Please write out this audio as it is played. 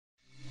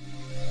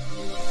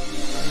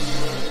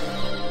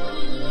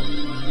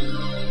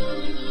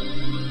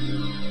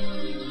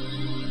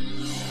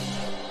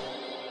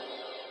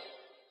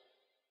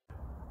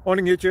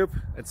Morning YouTube,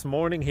 it's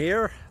morning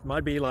here. It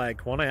might be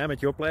like 1 a.m.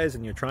 at your place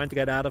and you're trying to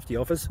get out of the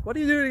office. What are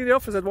you doing in the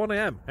office at 1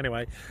 a.m?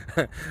 Anyway,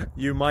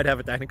 you might have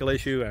a technical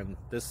issue and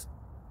this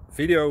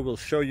video will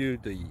show you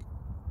the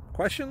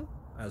question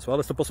as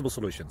well as the possible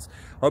solutions.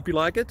 Hope you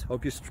like it,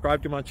 hope you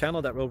subscribe to my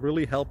channel. That will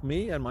really help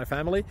me and my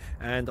family,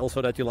 and also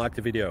that you like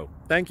the video.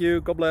 Thank you,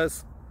 God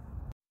bless.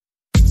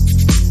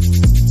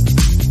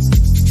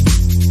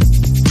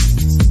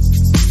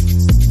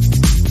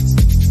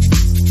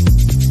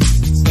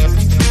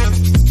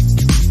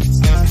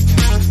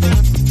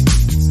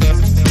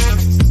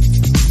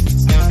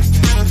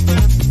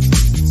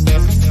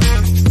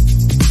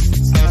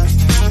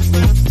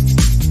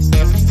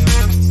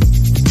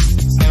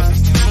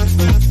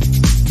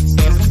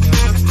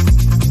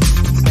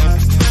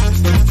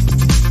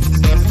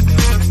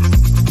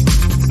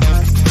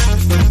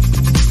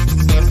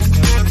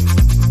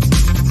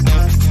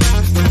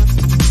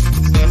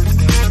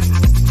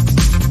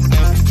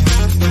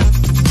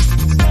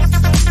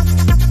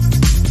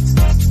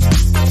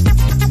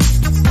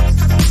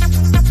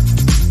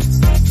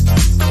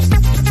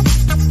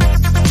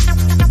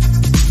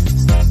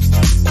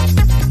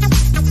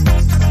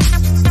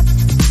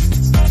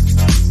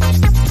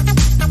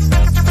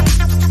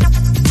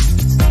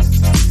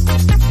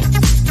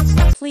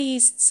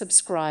 Please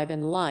subscribe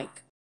and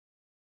like.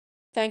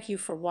 Thank you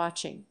for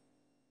watching.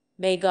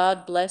 May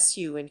God bless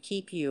you and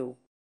keep you.